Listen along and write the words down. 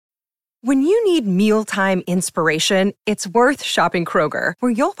When you need mealtime inspiration, it's worth shopping Kroger,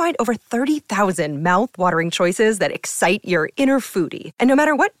 where you'll find over 30,000 mouth-watering choices that excite your inner foodie. And no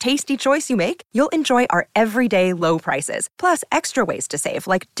matter what tasty choice you make, you'll enjoy our everyday low prices, plus extra ways to save,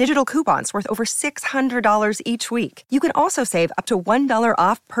 like digital coupons worth over $600 each week. You can also save up to $1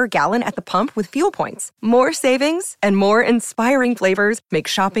 off per gallon at the pump with fuel points. More savings and more inspiring flavors make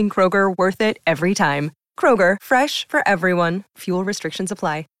shopping Kroger worth it every time. Kroger, fresh for everyone. Fuel restrictions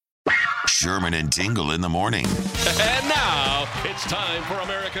apply. Sherman and Tingle in the morning. And now, it's time for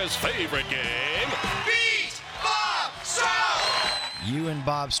America's favorite game. Beat Bob Stroud! You and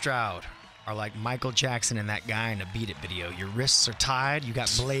Bob Stroud are like Michael Jackson and that guy in the Beat It video. Your wrists are tied. You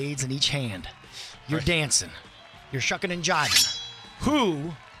got blades in each hand. You're dancing. You're shucking and jiving.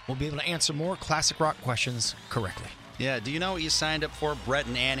 Who will be able to answer more classic rock questions correctly? Yeah, do you know what you signed up for, Brett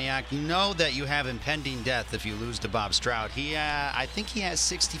in Antioch? You know that you have impending death if you lose to Bob Stroud. I think he has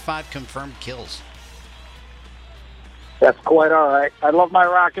 65 confirmed kills. That's quite all right. I love my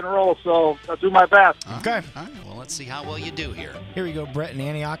rock and roll, so I'll do my best. Okay. All right, well, let's see how well you do here. Here we go, Brett in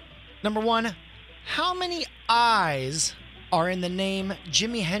Antioch. Number one, how many I's are in the name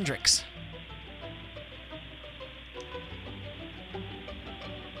Jimi Hendrix?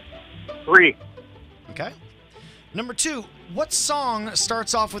 Three. Okay. Number two, what song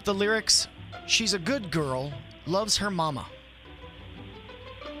starts off with the lyrics, "She's a good girl, loves her mama"?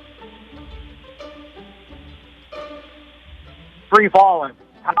 Free falling.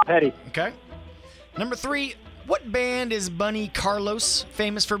 Tom Petty. Okay. Number three, what band is Bunny Carlos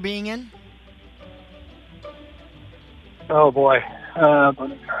famous for being in? Oh, boy.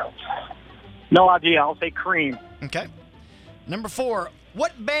 No idea. I'll say Cream. Okay. Number four,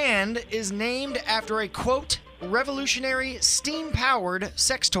 what band is named after a, quote, revolutionary steam-powered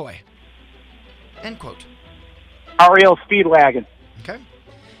sex toy? End quote. REO Speedwagon. Okay.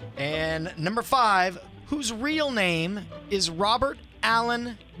 And number five, whose real name is Robert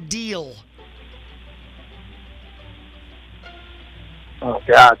Allen Deal? Oh,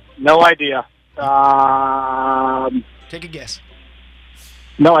 God. No idea. Take a guess.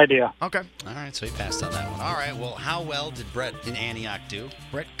 No idea. Okay. All right, so he passed on that one. All right, well, how well did Brett in Antioch do?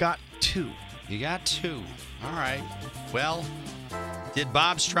 Brett got 2. You got 2. All right. Well, did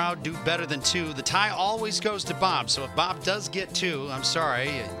Bob Stroud do better than 2? The tie always goes to Bob, so if Bob does get 2, I'm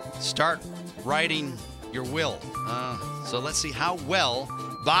sorry, start writing your will. So let's see how well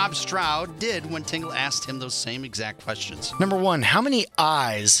Bob Stroud did when Tingle asked him those same exact questions. Number one, how many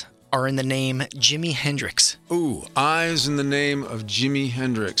I's are in the name Jimi Hendrix? Ooh, I's in the name of Jimi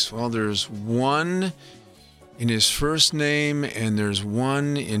Hendrix. Well, there's 1 in his first name, and there's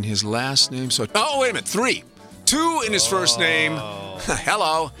 1 in his last name. So, oh, wait a minute, 3. 2 in his first name.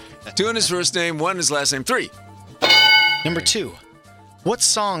 Hello. 2 in his first name, 1 in his last name. 3. Number 2, what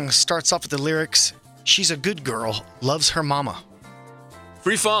song starts off with the lyrics, "She's a good girl, loves her mama"?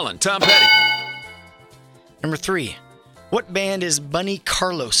 Free Fallin', Tom Petty. Number 3, what band is Bunny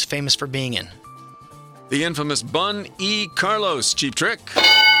Carlos famous for being in? The infamous Bun E. Carlos, Cheap Trick.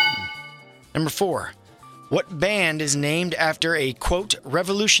 Number 4, what band is named after a, quote,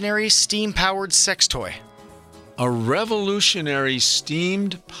 revolutionary steam-powered sex toy? A revolutionary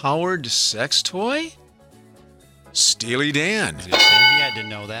steamed-powered sex toy? Steely Dan. He had to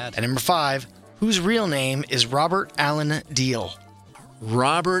know that. And number 5, whose real name is Robert Allen Deal?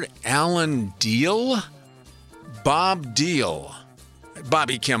 Robert Allen Deal? Bob Deal.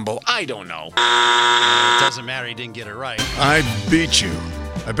 Bobby Kimball. I don't know. It doesn't matter. He didn't get it right. I beat you.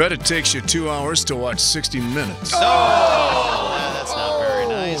 I bet it takes you 2 hours to watch 60 Minutes. That's not very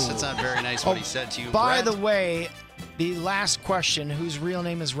nice. That's not very nice what he said to you, By Brett. the way, the last question, whose real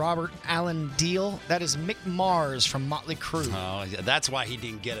name is Robert Allen Deal, that is Mick Mars from Motley Crue. Oh, yeah, that's why he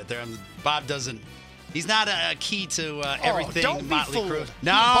didn't get it there. Bob doesn't. He's not a key to everything don't be Motley Crue. fooled.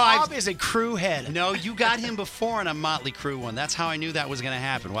 No, Bob is a Crue head. No, you got him before in a Motley Crue one. That's how I knew that was going to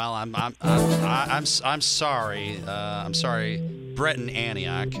happen. Well, I'm sorry. I'm sorry, Brett in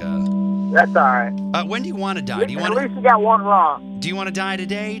Antioch. That's all right. When do you want to die? At least you got 1 wrong. Do you want to die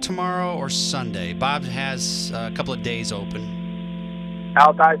today, tomorrow, or Sunday? Bob has a couple of days open.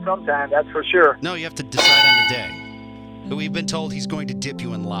 I'll die sometime, that's for sure. No, you have to decide on the day. We've been told he's going to dip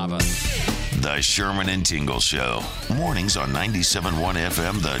you in lava. The Sherman and Tingle Show. Mornings on 97.1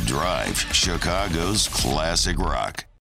 FM The Drive, Chicago's classic rock.